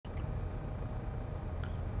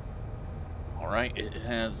Alright, it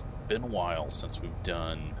has been a while since we've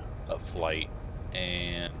done a flight,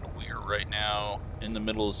 and we are right now in the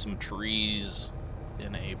middle of some trees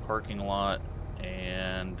in a parking lot,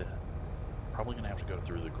 and probably going to have to go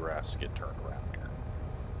through the grass to get turned around here.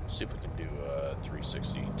 See if we can do a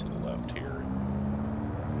 360 to the left here.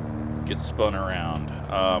 Get spun around.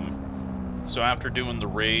 So after doing the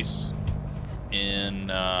race in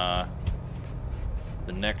the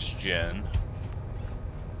next gen,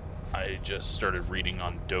 I just started reading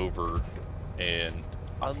on Dover, and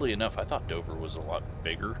oddly enough, I thought Dover was a lot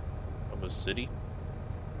bigger of a city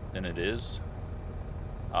than it is,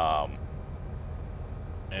 and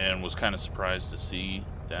was kind of surprised to see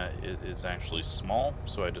that it is actually small.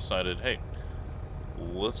 So I decided, hey,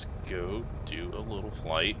 let's go do a little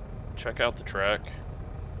flight, check out the track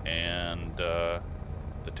and the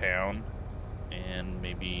town, and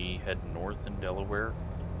maybe head north in Delaware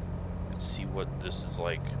and see what this is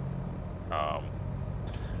like.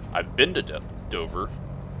 I've been to Dover,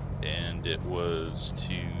 and it was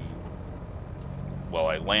well,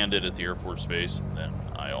 I landed at the Air Force Base, and then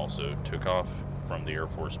I also took off from the Air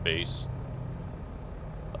Force Base,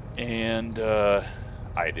 and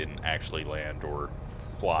I didn't actually land or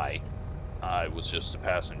fly. I was just a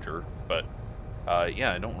passenger, but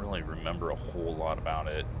yeah, I don't really remember a whole lot about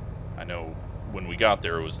it. I know when we got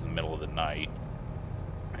there, it was in the middle of the night,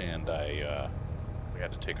 and we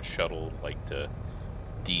had to take a shuttle like to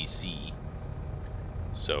DC,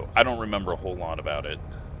 so I don't remember a whole lot about it.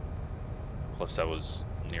 Plus, that was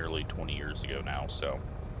nearly 20 years ago now, so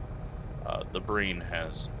the brain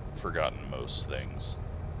has forgotten most things.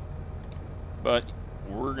 But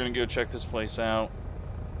we're gonna go check this place out,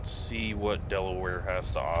 see what Delaware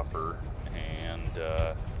has to offer, and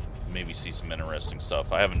maybe see some interesting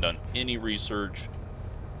stuff. I haven't done any research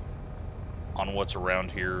on what's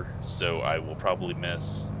around here, so I will probably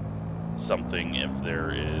miss something if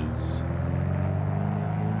there is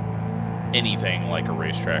anything like a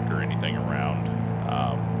racetrack or anything around.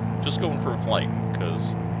 Just going for a flight,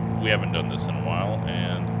 because we haven't done this in a while,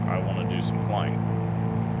 and I want to do some flying.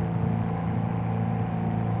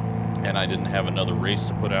 And I didn't have another race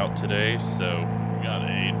to put out today, so we got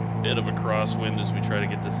a bit of a crosswind as we try to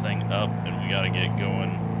get this thing up, and we got to get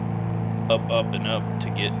going up, up, and up to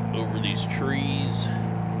get over these trees.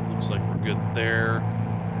 Looks like we're good there.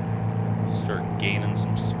 Start gaining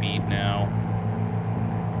some speed now.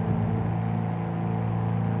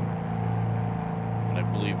 And I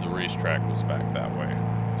believe the racetrack was back that way.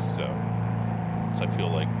 So I feel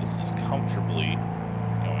like this is comfortably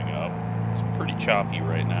going up. It's pretty choppy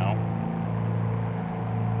right now.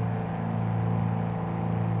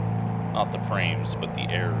 Not the frames, but the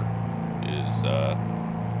air is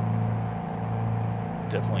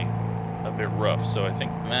definitely a bit rough. So I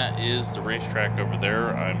think that is the racetrack over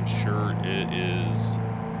there. I'm sure it is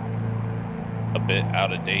a bit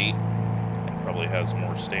out of date and probably has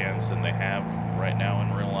more stands than they have right now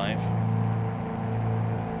in real life.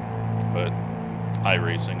 But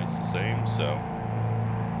iRacing is the same, so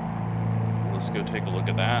let's go take a look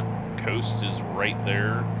at that. Coast is right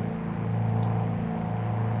there.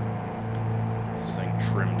 This thing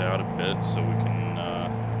trimmed out a bit so we can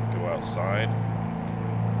go outside.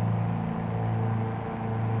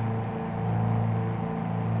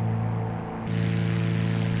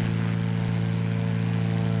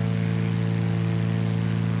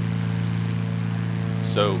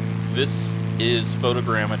 So this is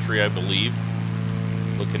photogrammetry, I believe.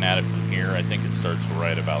 Looking at it from here, I think it starts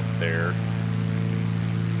right about there.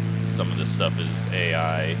 Some of this stuff is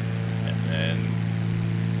AI, and then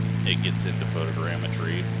it gets into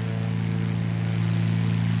photogrammetry.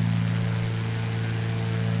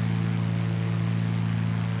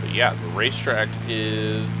 But yeah, the racetrack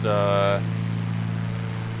is the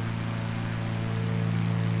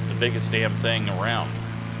biggest damn thing around,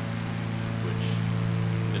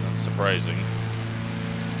 which isn't surprising.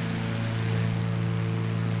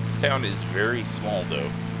 This town is very small, though,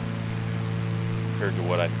 compared to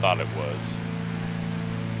what I thought it was.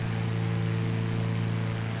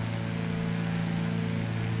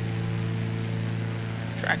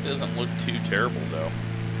 The track doesn't look too terrible, though.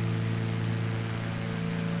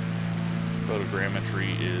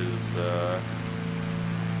 Photogrammetry is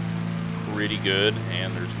pretty good,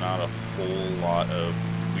 and there's not a whole lot of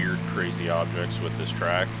weird, crazy objects with this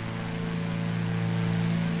track.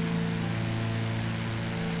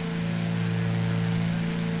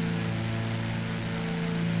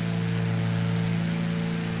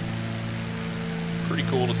 Pretty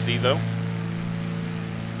cool to see, though.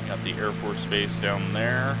 Got the Air Force Base down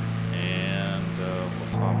there, and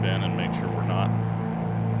let's hop in and make sure we're not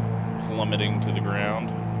plummeting to the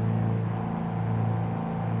ground.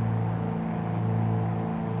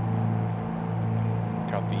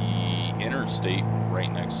 the interstate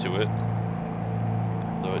right next to it.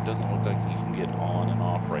 Though it doesn't look like you can get on and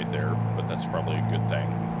off right there, but that's probably a good thing.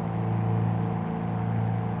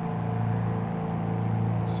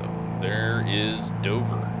 So there is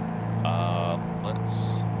Dover.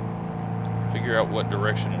 Let's figure out what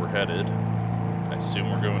direction we're headed. I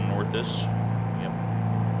assume we're going northish. Yep.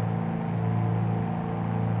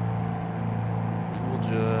 We will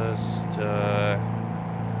just, I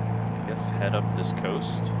guess, head up this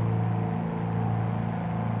coast.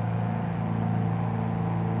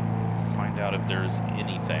 Find out if there's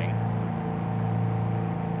anything.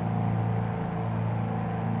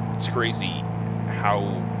 It's crazy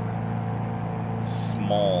how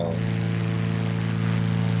small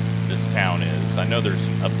this town is. I know there's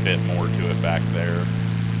a bit more to it back there,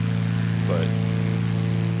 but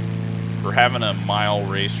for having a mile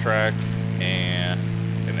racetrack and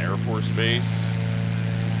an Air Force base,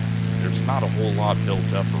 there's not a whole lot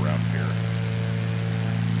built up around here.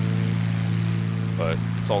 But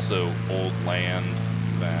it's also old land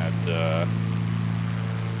that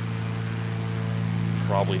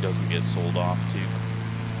probably doesn't get sold off too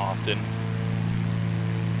often.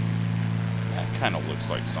 That kind of looks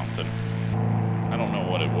like something. I don't know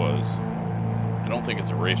what it was. I don't think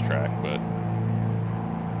it's a racetrack, but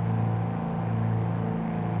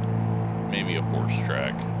maybe a horse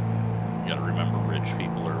track. You gotta remember, rich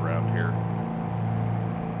people are around here.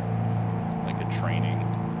 Like a training.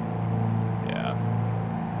 Yeah.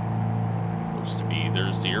 Looks to be.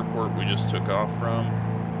 There's the airport we just took off from.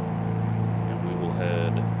 And we will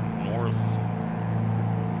head north.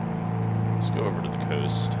 Let's go over to the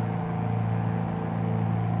coast.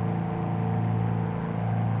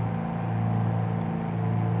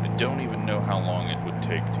 I don't even know how long it would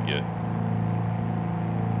take to get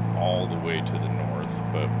all the way to the north,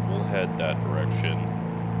 but we'll head that direction.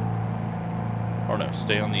 Or no,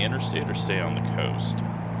 stay on the interstate or stay on the coast.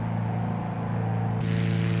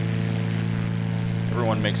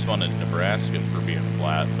 Everyone makes fun of Nebraska for being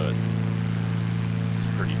flat, but it's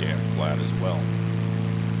pretty damn flat as well.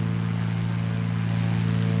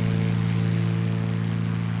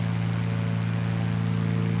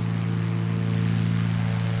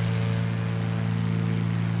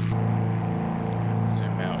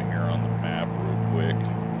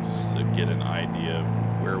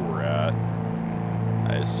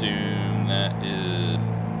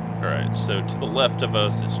 So to the left of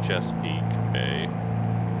us is Chesapeake Bay.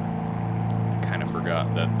 I kind of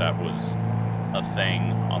forgot that that was a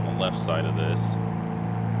thing on the left side of this.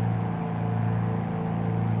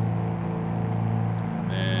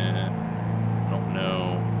 And then I don't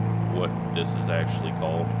know what this is actually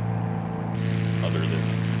called other than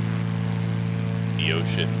the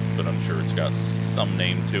ocean, but I'm sure it's got some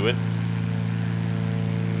name to it.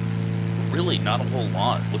 Really not a whole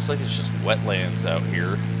lot. Looks like it's just wetlands out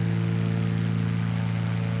here.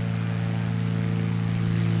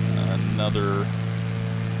 Another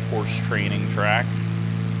horse training track.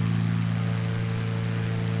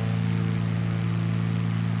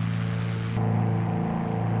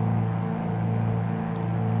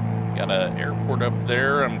 Got an airport up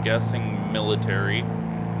there, I'm guessing military.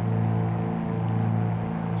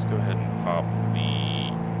 Let's go ahead and pop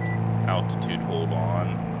the altitude hold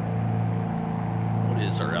on. What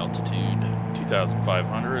is our altitude?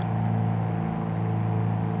 2,500.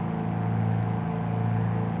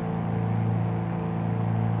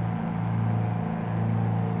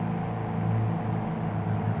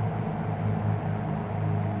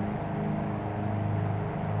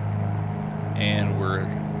 And we're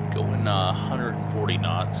going 140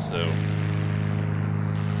 knots, so it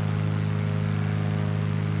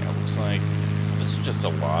looks like this is just a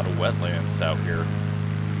lot of wetlands out here.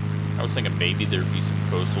 I was thinking maybe there'd be some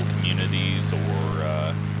coastal communities or,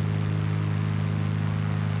 I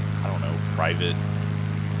don't know, private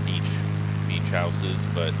beach houses,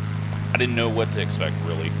 but I didn't know what to expect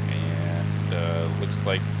really. And looks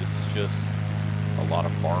like this is just a lot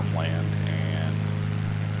of farmland.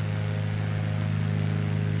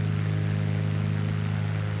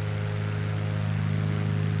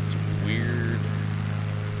 Weird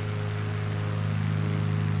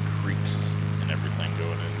creeks and everything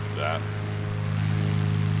going into that.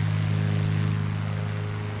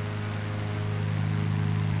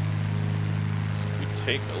 So if we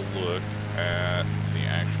take a look at the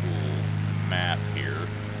actual map here,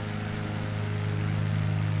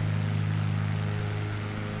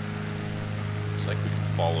 looks like we can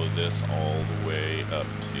follow this all the way up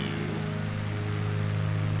to,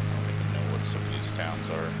 I don't even know what some of these towns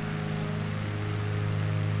are.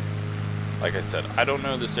 Like I said, I don't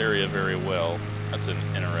know this area very well. That's an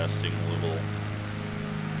interesting little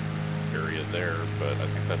area there, but I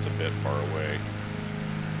think that's a bit far away.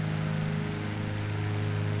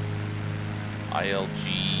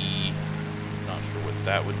 ILG, not sure what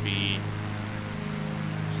that would be.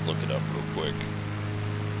 Let's look it up real quick.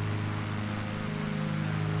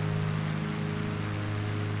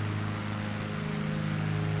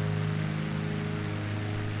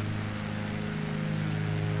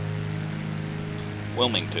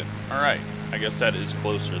 Wilmington. Alright, I guess that is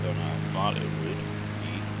closer than I thought it would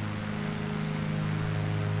be.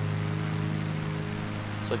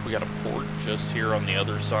 Looks like we got a port just here on the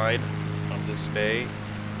other side of this bay.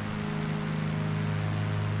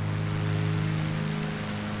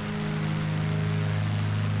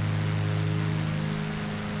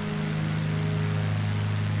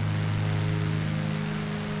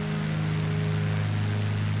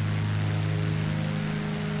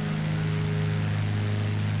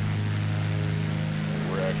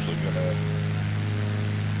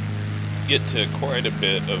 Get to quite a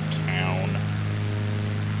bit of town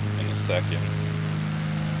in a second.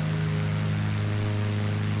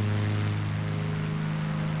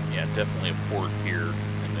 Yeah, definitely a port here,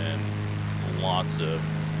 and then lots of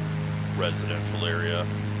residential area.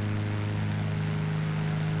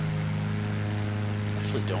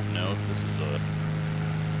 Actually don't know if this is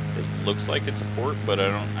it looks like it's a port, but I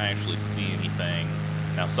don't actually see anything.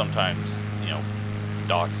 Now sometimes, you know,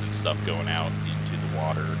 docks and stuff going out into the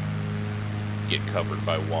water get covered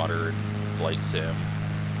by water and flight sim.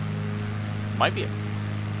 Might be a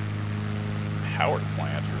power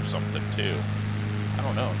plant or something too. I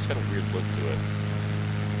don't know, it's got a weird look to it.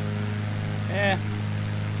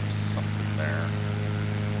 Something there.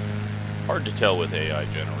 Hard to tell with AI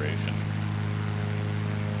generation.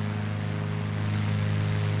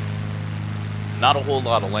 Not a whole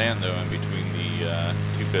lot of land though in between the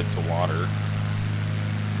 2 bits of water.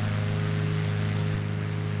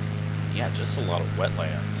 Yeah, just a lot of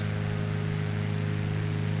wetlands.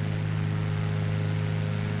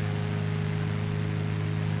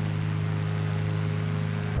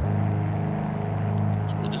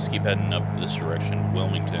 So we'll just keep heading up this direction,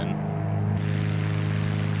 Wilmington.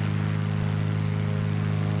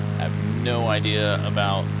 I have no idea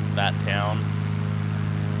about that town.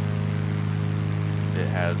 If it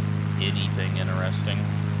has anything interesting.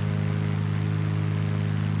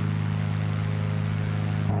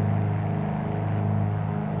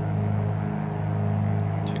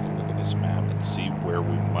 See where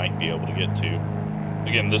we might be able to get to.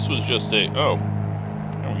 Again, this was just a... Oh,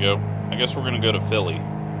 there we go. I guess we're going to go to Philly.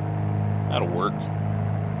 That'll work.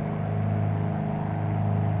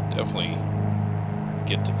 Definitely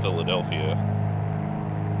get to Philadelphia.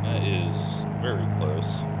 That is very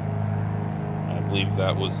close. I believe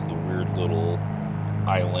that was the weird little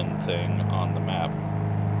island thing on the map.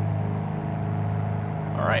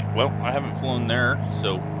 Alright, well, I haven't flown there,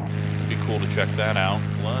 so it'd be cool to check that out.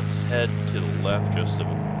 Let's head to the left just a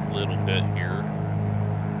little bit here.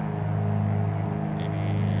 And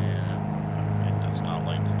it does not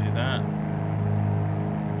like to do that.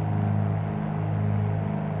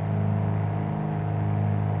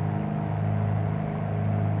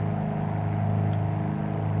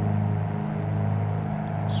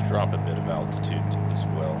 Let's drop a bit of altitude as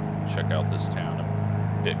well. Check out this town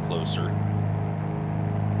a bit closer.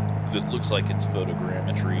 It looks like it's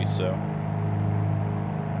photogrammetry, so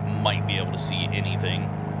might be able to see anything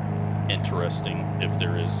interesting if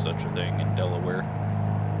there is such a thing in Delaware.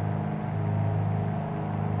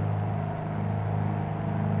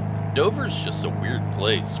 Dover's just a weird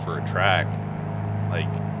place for a track. Like,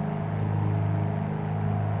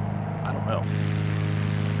 I don't know.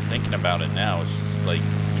 Thinking about it now, it's just like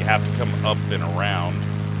you have to come up and around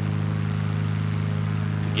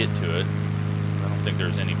to get to it. I don't think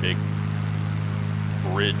there's any big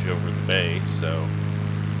bridge over the bay, so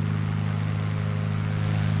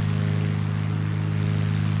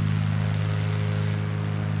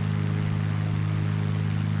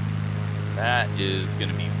that is going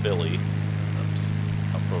to be Philly. Oops,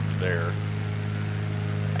 up over there,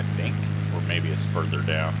 I think, or maybe it's further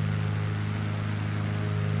down.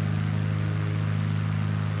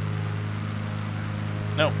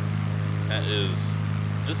 Nope,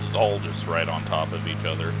 this is all just right on top of each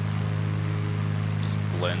other. Just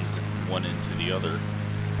blends one into the other.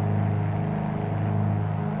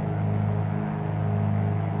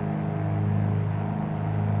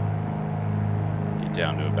 Get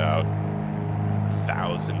down to about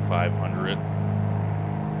 1,500.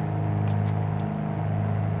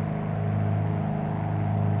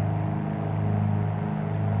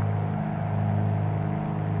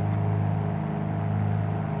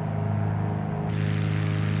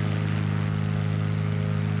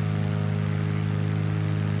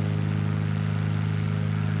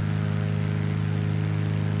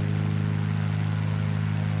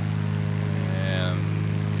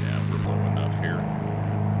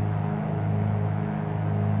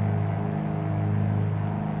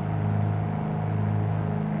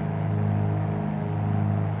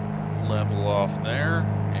 there,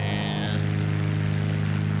 and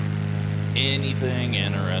anything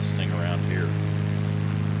interesting around here?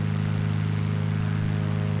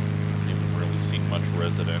 Haven't even really seen much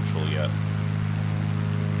residential yet.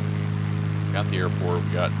 Got the airport, we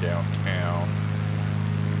got downtown.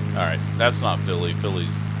 Alright, that's not Philly. Philly's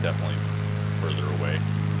definitely further away.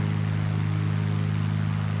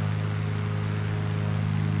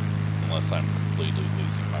 Unless I'm completely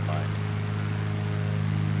losing my mind.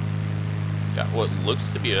 Got what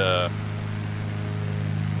looks to be a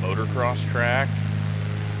motocross track.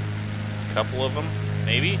 A couple of them,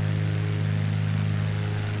 maybe?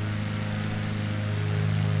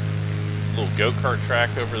 Little go-kart track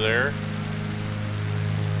over there.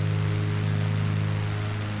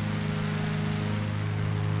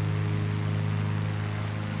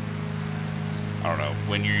 I don't know.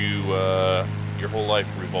 When you, your whole life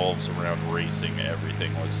revolves around racing,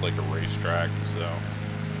 everything looks like a racetrack, so.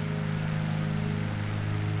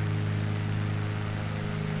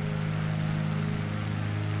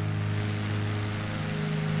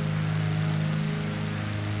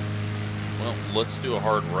 Well, let's do a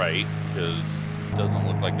hard right, because it doesn't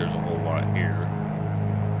look like there's a whole lot here.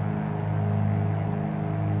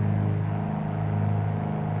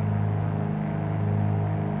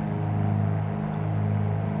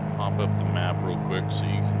 Pop up the map real quick so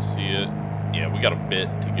you can see it. Yeah, we got a bit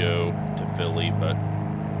to go to Philly, but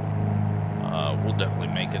we'll definitely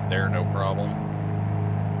make it there, no problem.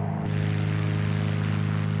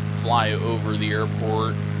 Fly over the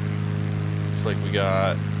airport. Looks like we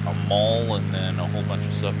got a mall and then a whole bunch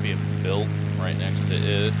of stuff being built right next to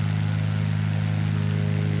it.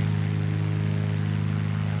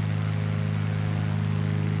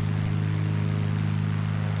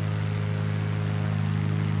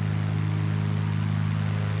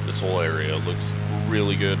 This whole area looks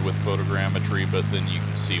really good with photogrammetry, but then you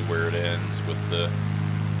can see where it ends with the...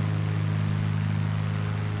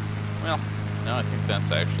 Well, no, I think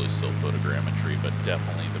that's actually still photogrammetry, but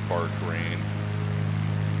definitely the far terrain.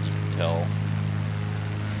 You can tell.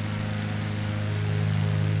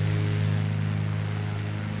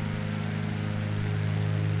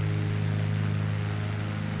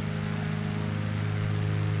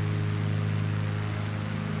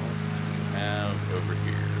 What do we have over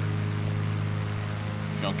here?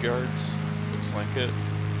 Junkyards, looks like it.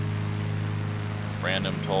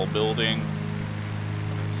 Random tall building.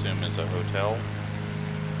 I assume is a hotel.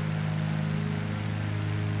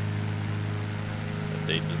 That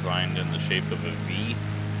they designed in the shape of a V.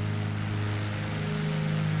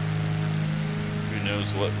 Who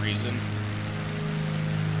knows what reason?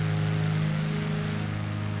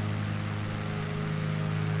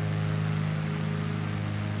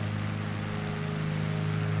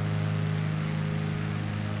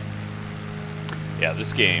 Yeah,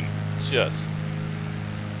 this game is just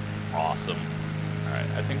awesome.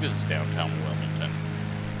 Alright, I think this is downtown Wilmington.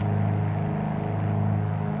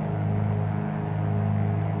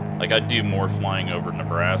 Like, I'd do more flying over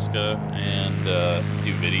Nebraska and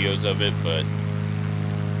do videos of it, but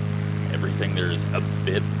everything there is a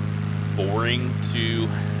bit boring to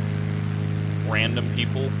random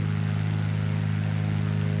people.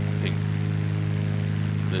 I think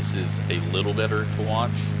this is a little better to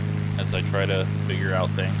watch as I try to figure out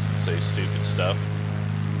things and say stupid stuff.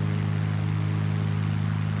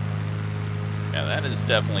 Yeah, that is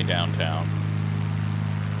definitely downtown.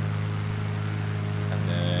 And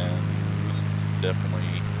then it's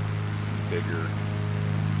definitely some bigger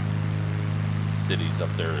cities up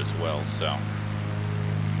there as well, so.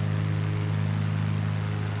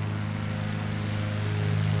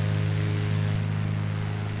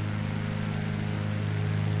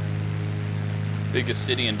 Biggest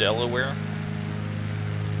city in Delaware.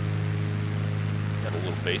 Got a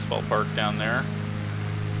little baseball park down there.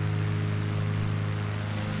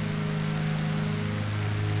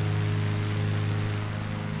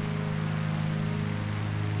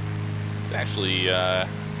 It's actually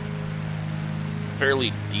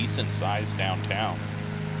fairly decent sized downtown.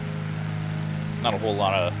 Not a whole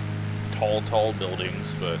lot of tall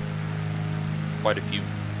buildings, but quite a few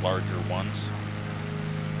larger ones.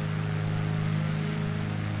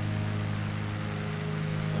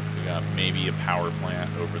 We got maybe a power plant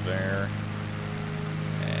over there,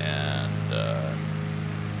 and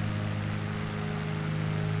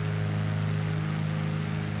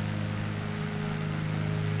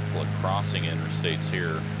like crossing interstates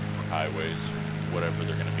here, or highways, whatever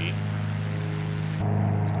they're going to be.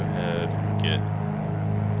 Let's go ahead and get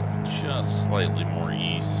just slightly more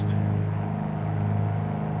east.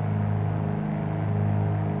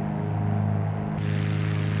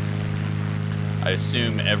 I I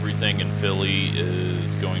assume everything in Philly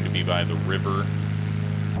is going to be by the river,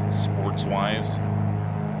 sports-wise.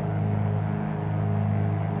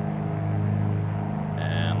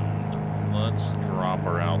 And let's drop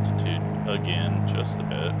our altitude again just a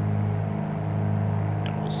bit.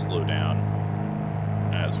 And we'll slow down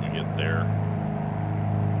as we get there.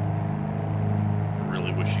 I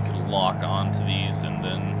really wish you could lock onto these and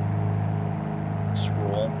then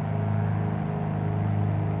scroll.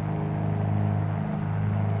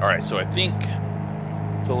 Alright, so I think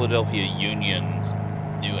Philadelphia Union's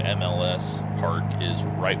new MLS park is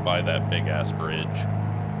right by that big-ass bridge.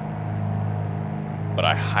 But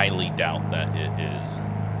I highly doubt that it is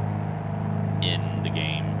in the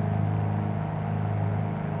game.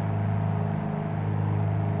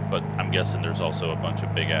 But I'm guessing there's also a bunch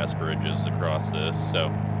of big-ass bridges across this, so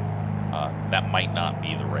that might not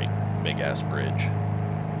be the right big-ass bridge.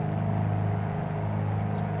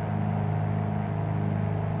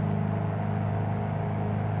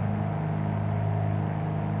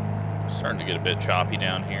 Starting to get a bit choppy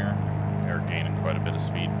down here. They're gaining quite a bit of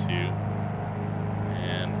speed too.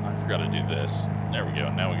 And I forgot to do this. There we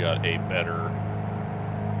go. Now we got a better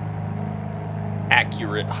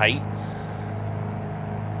accurate height.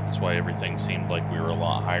 That's why everything seemed like we were a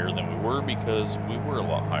lot higher than we were, because we were a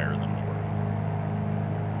lot higher than we were.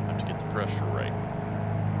 Have to get the pressure right.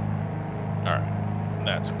 Alright.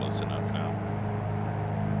 That's close enough now.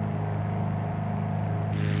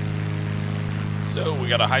 So, we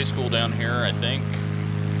got a high school down here, I think.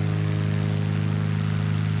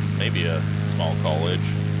 Maybe a small college.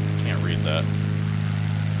 Can't read that.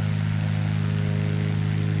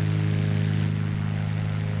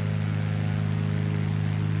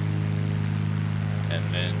 And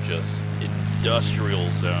then just industrial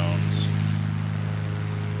zones.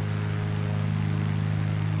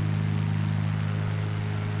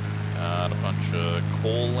 Got a bunch of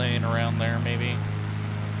coal laying around there, maybe.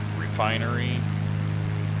 Refinery.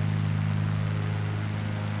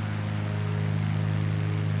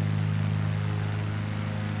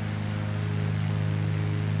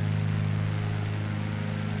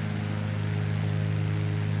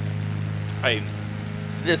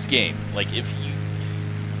 This game, like, if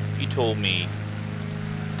you told me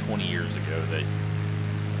 20 years ago that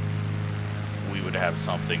we would have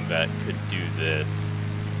something that could do this,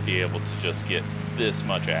 be able to just get this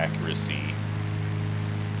much accuracy,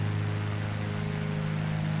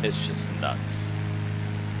 it's just nuts.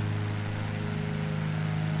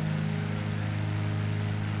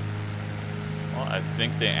 Well, I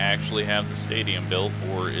think they actually have the stadium built,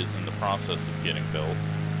 or is in the process of getting built.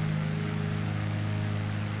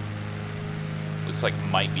 Looks like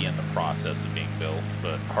might be in the process of being built,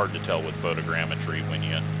 but hard to tell with photogrammetry when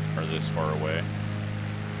you are this far away.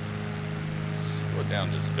 Slow it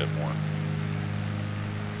down just a bit more.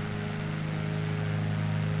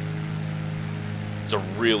 It's a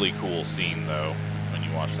really cool scene, though, when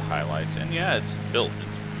you watch the highlights. And yeah, it's built.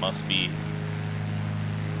 It must be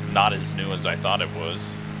not as new as I thought it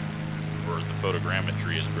was, or the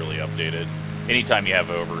photogrammetry is really updated. Anytime you have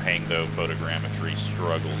overhang, though, photogrammetry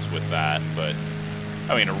struggles with that, but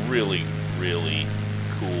I mean, a really, really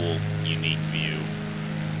cool, unique view.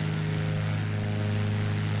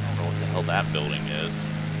 I don't know what the hell that building is.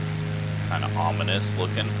 It's kind of ominous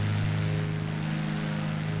looking.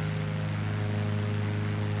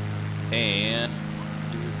 And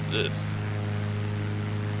what is this?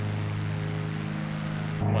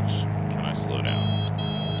 How much can I slow down?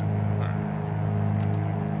 Alright.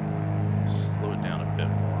 Slow it down a bit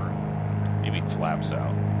more. Maybe flaps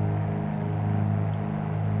out.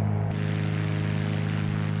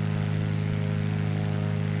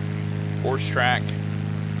 Horse track.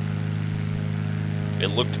 It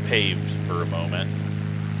looked paved for a moment,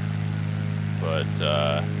 but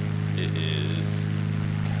it is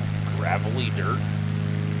gravelly dirt.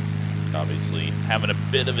 Obviously, having a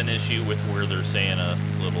bit of an issue with where they're saying a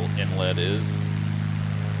little inlet is.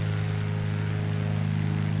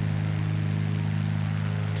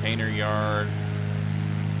 Container yard.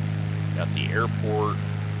 Got the airport.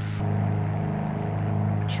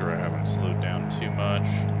 Make sure I haven't slowed down too much.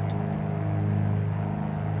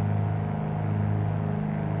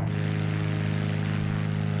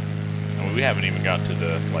 We haven't even got to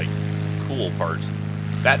the, like, cool parts.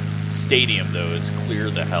 That stadium, though, is clear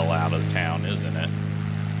the hell out of town, isn't it?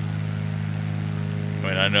 I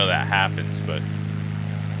mean, I know that happens, but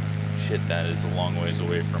shit, that is a long ways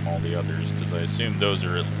away from all the others, because I assume those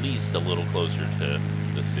are at least a little closer to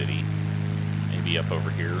the city. Maybe up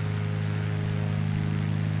over here.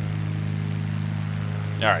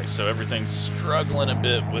 Alright, so everything's struggling a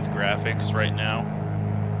bit with graphics right now.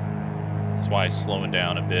 That's why slowing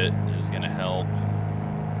down a bit is going to help.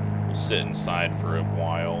 We'll sit inside for a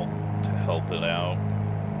while to help it out.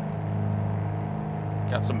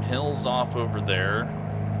 Got some hills off over there.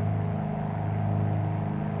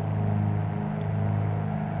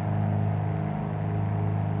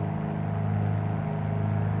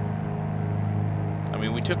 I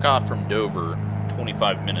mean, we took off from Dover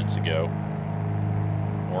 25 minutes ago.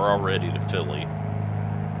 We're already to Philly.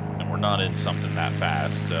 And we're not in something that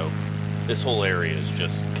fast, so this whole area is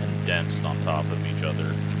just condensed on top of each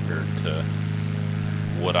other compared to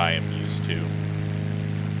what I am used to.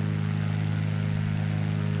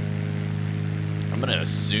 I'm going to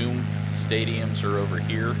assume stadiums are over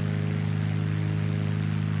here,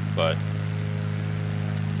 but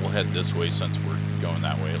we'll head this way since we're going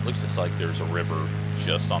that way. It looks just like there's a river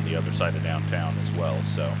just on the other side of downtown as well,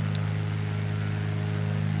 so.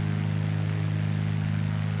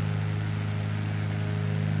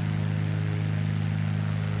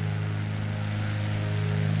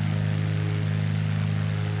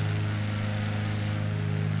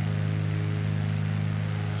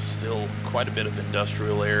 Still quite a bit of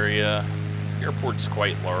industrial area. Airport's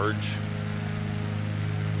quite large.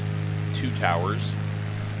 2 towers.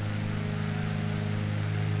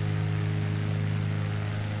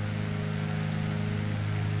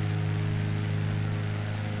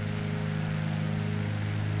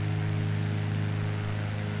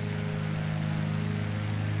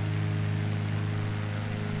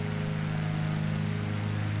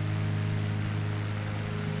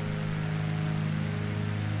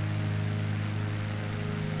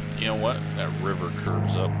 You know what? That river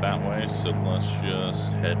curves up that way, so let's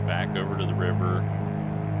just head back over to the river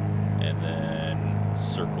and then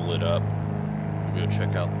circle it up. We'll go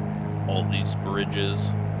check out all these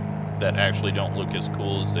bridges that actually don't look as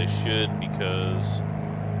cool as they should because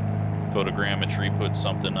photogrammetry put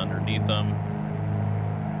something underneath them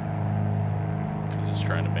because it's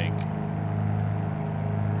trying to make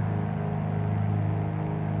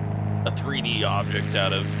a 3D object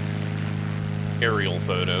out of aerial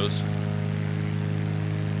photos.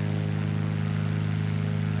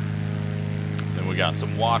 Then we got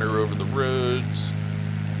some water over the roads.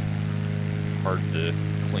 Hard to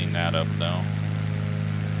clean that up though.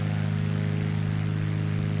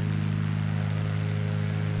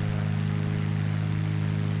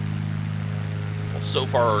 Well, so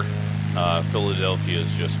far, Philadelphia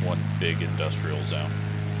is just one big industrial zone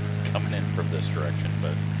coming in from this direction,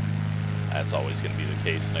 but that's always going to be the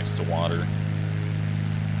case next to water.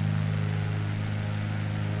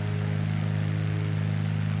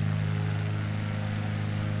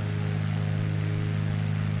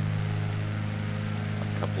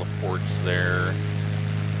 Couple of ports there.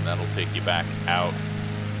 That'll take you back out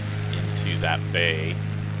into that bay.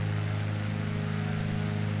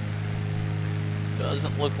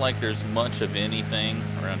 Doesn't look like there's much of anything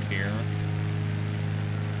around here.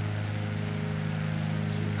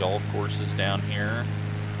 Some golf courses down here.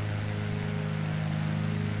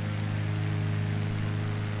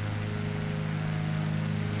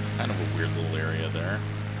 Kind of a weird little area there.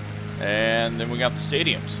 And then we got the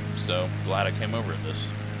stadiums, so glad I came over to this.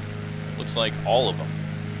 Looks like all of them.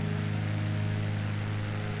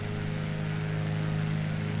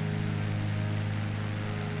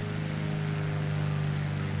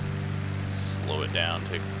 Slow it down,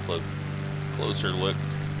 take a closer look.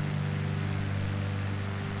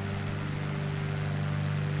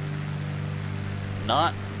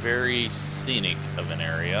 Not very scenic of an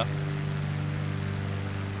area.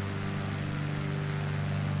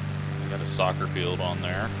 Got a soccer field on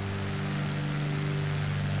there.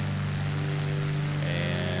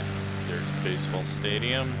 And there's the baseball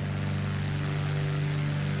stadium.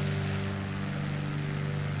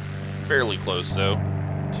 Fairly close though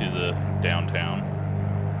to the downtown.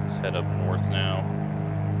 Let's head up north now.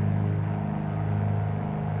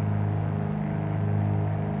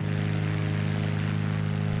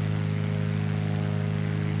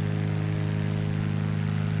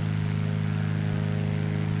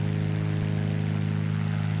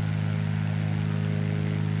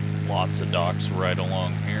 Lots of docks right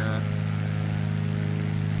along here.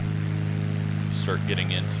 Start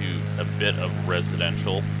getting into a bit of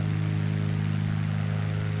residential.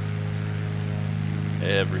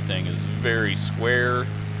 Everything is very square,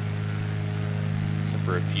 except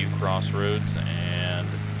for a few crossroads, and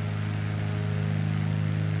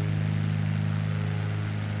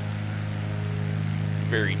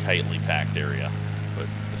very tightly packed area. But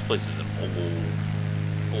this place is an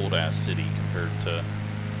old ass city compared to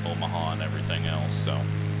Omaha and everything else, so.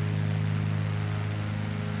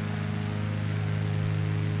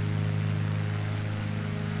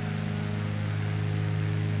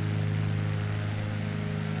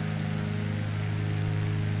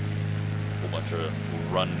 bunch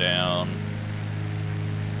of rundown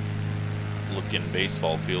looking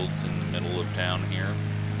baseball fields in the middle of town here.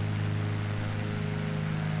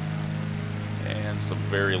 And some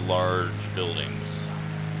very large buildings.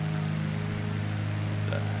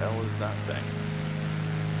 What the hell is that thing?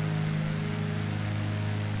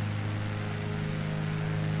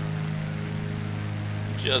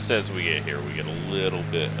 Just as we get here, we get a little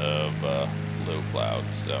bit of low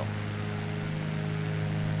clouds, so.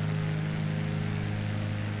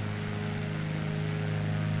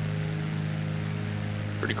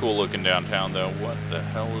 Pretty cool looking downtown, though. What the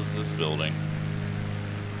hell is this building?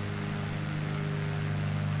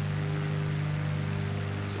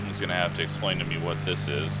 Someone's gonna have to explain to me what this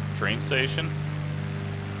is. Train station?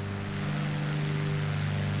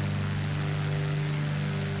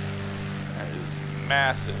 That is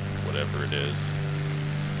massive, whatever it is.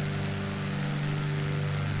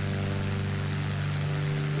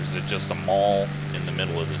 Or is it just a mall in the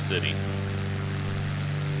middle of the city?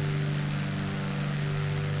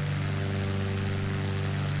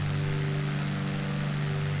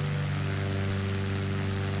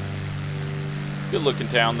 Good looking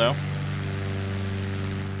town, though.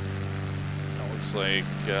 It looks like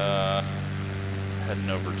heading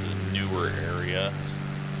over to the newer area.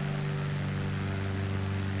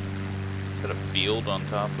 Is that a field on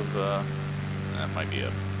top of that might be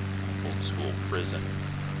a old school prison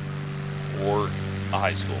or a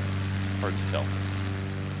high school. Hard to tell.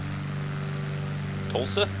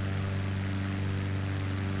 Tulsa?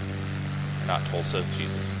 Not Tulsa,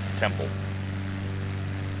 Jesus. Temple.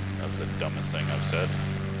 That's the dumbest thing I've said.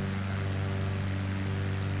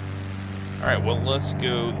 Alright, well, let's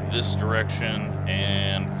go this direction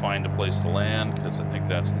and find a place to land, because I think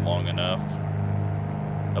that's long enough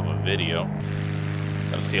of a video.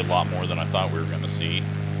 Gonna see a lot more than I thought we were gonna see.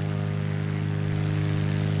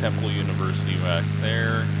 Temple University back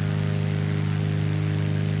there.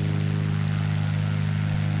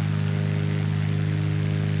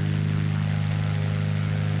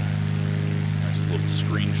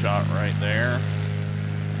 Screenshot right there.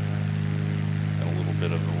 Got a little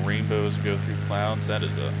bit of rainbows go through clouds. That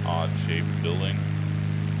is an odd shaped building.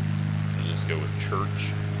 I'll just go with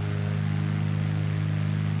church.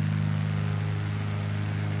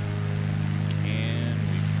 Can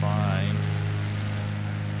we find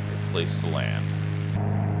a place to land?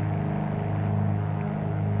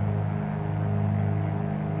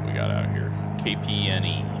 What we got out here?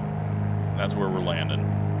 KPNE. That's where we're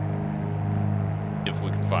landing. If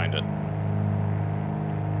we can find it.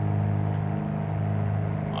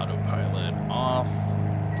 Autopilot off.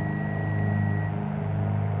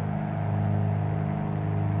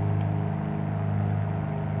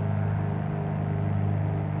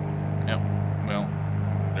 Yep, well,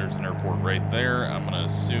 there's an airport right there. I'm gonna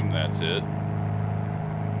assume that's it.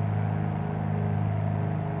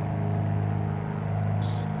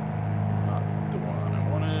 Oops. Not the one I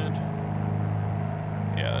wanted.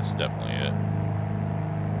 Yeah, that's definitely it.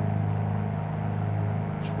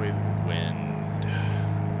 With wind.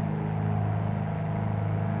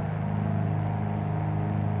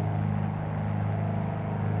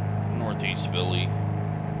 Northeast Philly.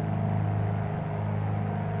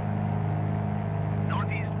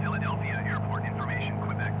 Northeast Philadelphia Airport information,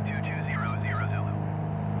 Quebec 22000 Zulu.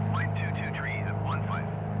 Flight 223 at 15.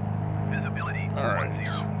 Visibility 10.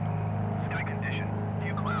 Sky condition,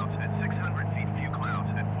 few clouds at 600 feet, few clouds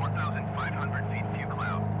at 4,500 feet, few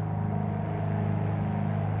clouds.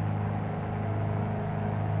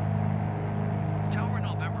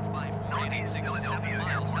 Philadelphia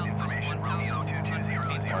Airport information, Romeo 220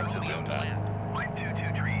 land. Flight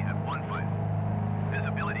 223 at 15.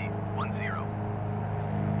 Visibility 10.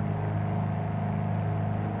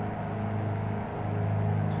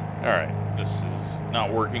 Alright, this is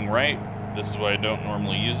not working right. This is why I don't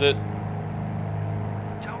normally use it.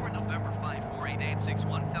 Tower November 54886,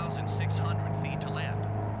 1,600 feet to land.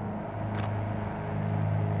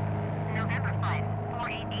 November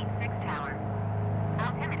 54886 tower.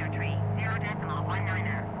 Altimeter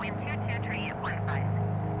 0.19er, wind 223 at 15.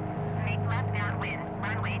 Make left downwind,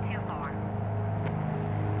 runway 24.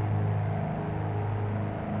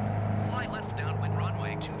 Fly left downwind,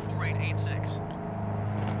 runway 24886.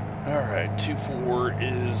 Alright, 24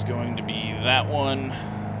 is going to be that one.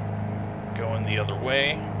 Going the other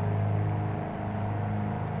way.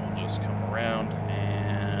 We'll just come around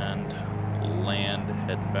and land,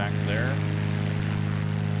 heading back there.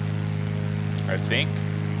 I think.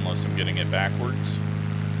 Unless I'm getting it backwards.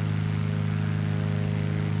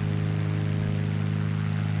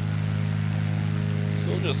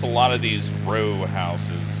 Still just a lot of these row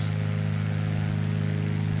houses.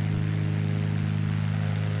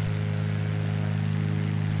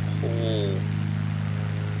 whole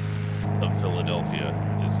of Philadelphia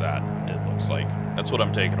is that, it looks like. That's what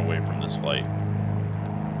I'm taking away from this flight.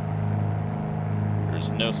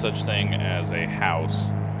 There's no such thing as a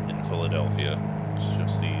house in Philadelphia. It's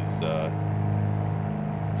just these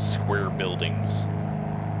square buildings.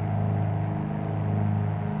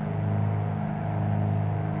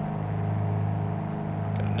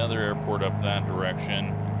 Got another airport up that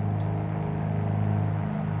direction.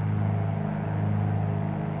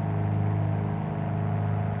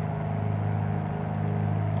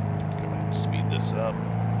 Go ahead and speed this up.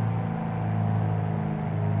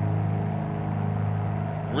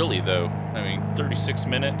 Really though, I mean, 36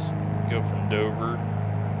 minutes, go from Dover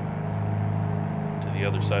to the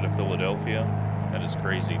other side of Philadelphia. That is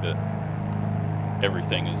crazy that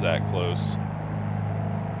everything is that close.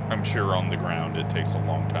 I'm sure on the ground it takes a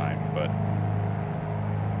long time, but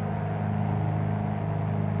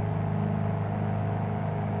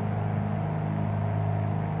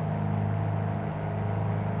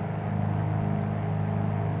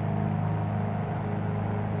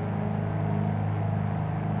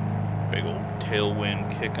big old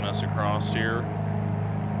tailwind kicking us across here.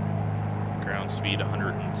 Ground speed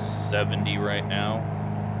 170 right now.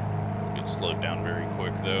 It slowed down very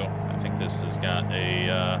quick though. I think this has got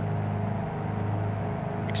a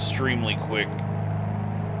extremely quick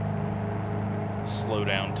slow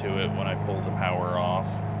down to it when I pull the power off.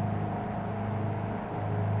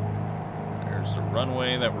 There's the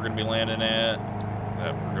runway that we're going to be landing at,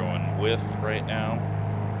 that we're going with right now.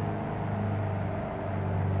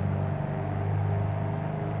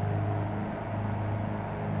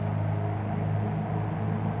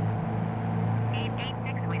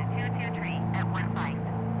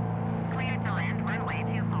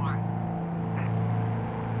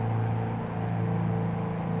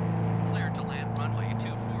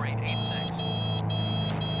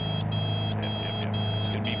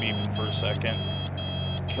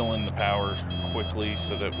 Killing the power quickly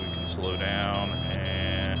so that we can slow down,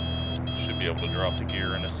 and should be able to drop the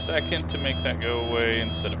gear in a second to make that go away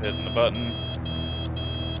instead of hitting the button.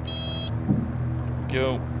 There we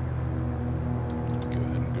go. Go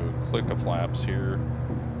ahead and go click a flaps here.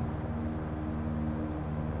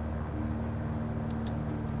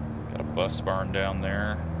 Got a bus barn down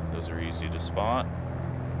there. Those are easy to spot.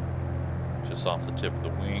 Just off the tip of the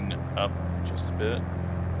wing, up just a bit.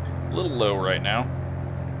 A little low right now.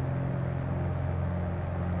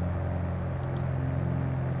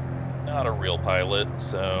 Not a real pilot,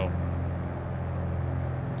 so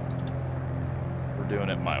we're doing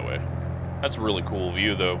it my way. That's a really cool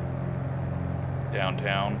view though.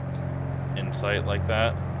 Downtown, in sight like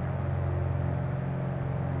that.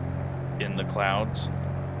 In the clouds.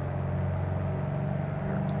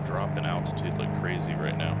 We're dropping altitude like crazy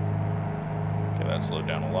right now. Okay, that slowed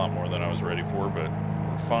down a lot more than I was ready for, but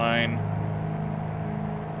we're fine.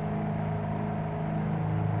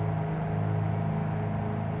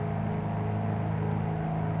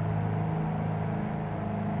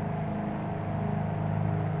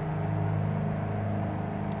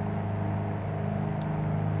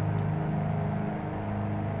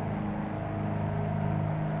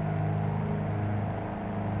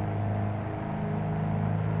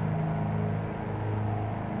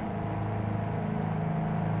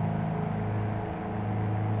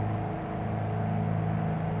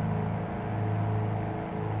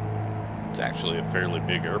 It's actually a fairly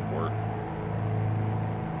big airport.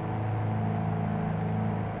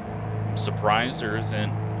 I'm surprised there isn't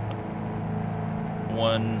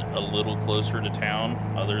one a little closer to town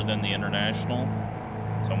other than the international.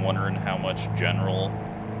 So I'm wondering how much general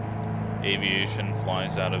aviation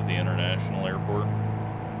flies out of the international airport.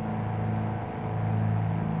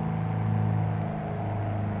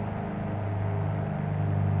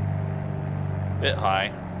 Bit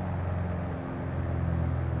high.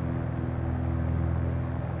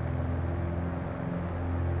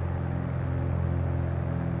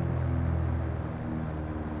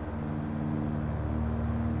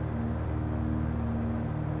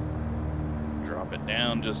 It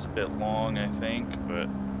down just a bit long, I think, but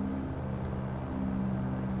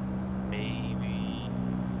maybe.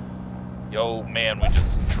 Yo, man, we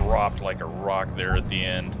just dropped like a rock there at the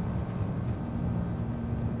end.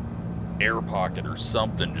 Air pocket or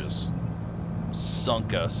something just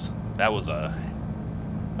sunk us. That was a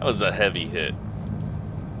heavy hit.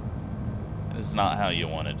 It's not how you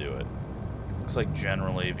want to do it. Looks like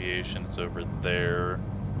general aviation is over there.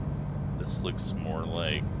 This looks more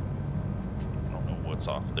like, what's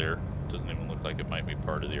off there. Doesn't even look like it might be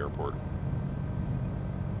part of the airport.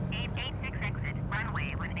 886 exit,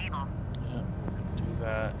 runway when able. Yeah, we're gonna do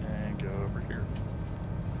that and go over here.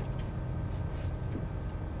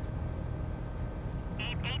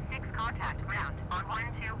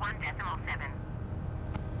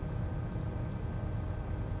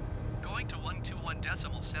 going to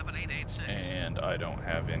 121.7886. And I don't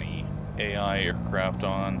have any AI aircraft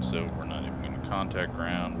on, so we're not even going to contact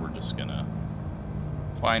ground. We're just going to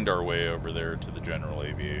find our way over there to the general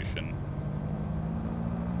aviation.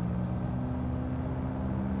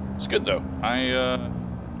 It's good though. I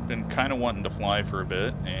been kind of wanting to fly for a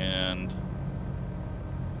bit, and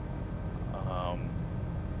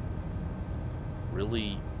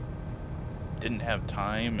really didn't have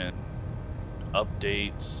time, and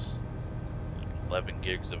updates, 11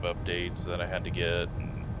 gigs of updates that I had to get,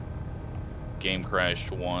 and game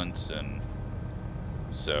crashed once, and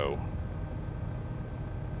so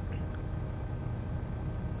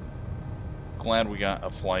glad we got a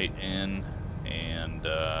flight in, and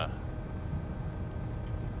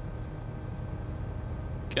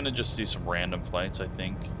gonna just do some random flights, I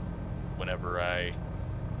think, whenever I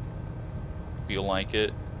feel like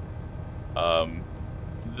it.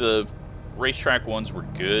 The racetrack ones were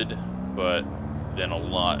good, but then a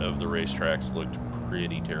lot of the racetracks looked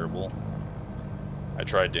pretty terrible. I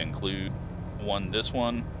tried to include this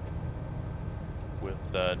one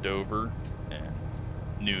with Dover, and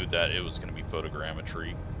knew that it was going to be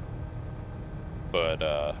photogrammetry,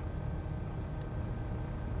 but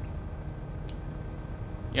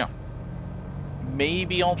yeah,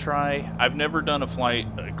 maybe I'll try. I've never done a flight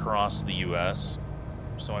across the US,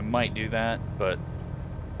 so I might do that, but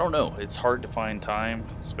I don't know. It's hard to find time,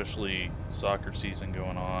 especially soccer season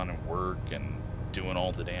going on and work and doing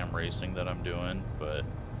all the damn racing that I'm doing, but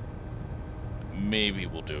maybe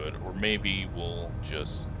we'll do it, or maybe we'll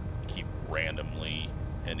just keep randomly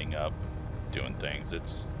ending up doing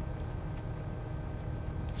things.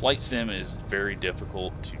 Flight sim is very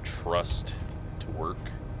difficult to trust to work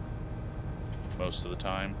most of the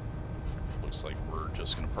time. Looks like we're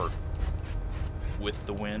just gonna park with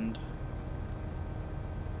the wind.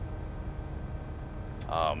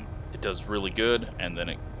 It does really good, and then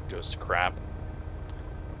it goes to crap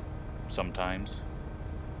sometimes.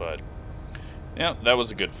 But yeah, that was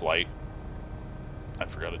a good flight. I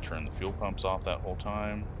forgot to turn the fuel pumps off that whole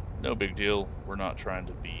time. No big deal. We're not trying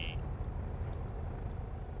to be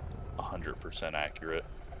 100% accurate.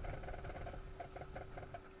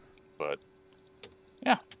 But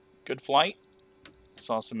yeah, good flight.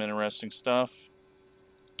 Saw some interesting stuff,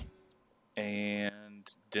 and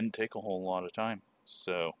didn't take a whole lot of time.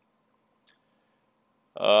 So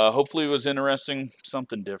hopefully it was interesting,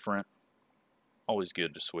 something different. Always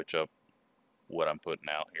good to switch up what I'm putting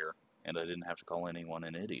out here, and I didn't have to call anyone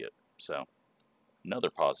an idiot. So another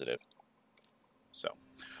positive. So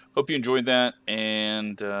hope you enjoyed that,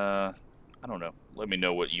 and I don't know, let me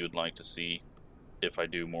know what you would like to see if I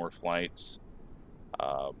do more flights.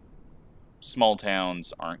 Small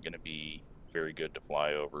towns aren't going to be very good to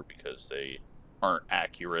fly over because they aren't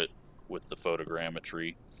accurate with the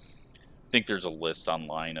photogrammetry. I think there's a list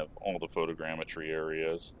online of all the photogrammetry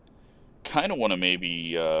areas. Kind of want to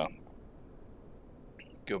maybe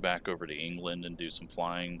go back over to England and do some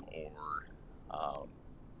flying, or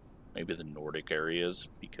maybe the Nordic areas,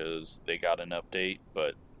 because they got an update,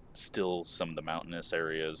 but still some of the mountainous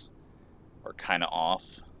areas are kind of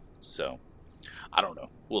off. So I don't know,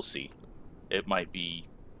 we'll see. It might be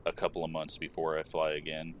a couple of months before I fly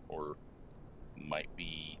again, or might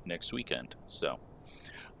be next weekend. So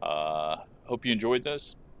hope you enjoyed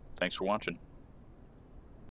this. Thanks for watching.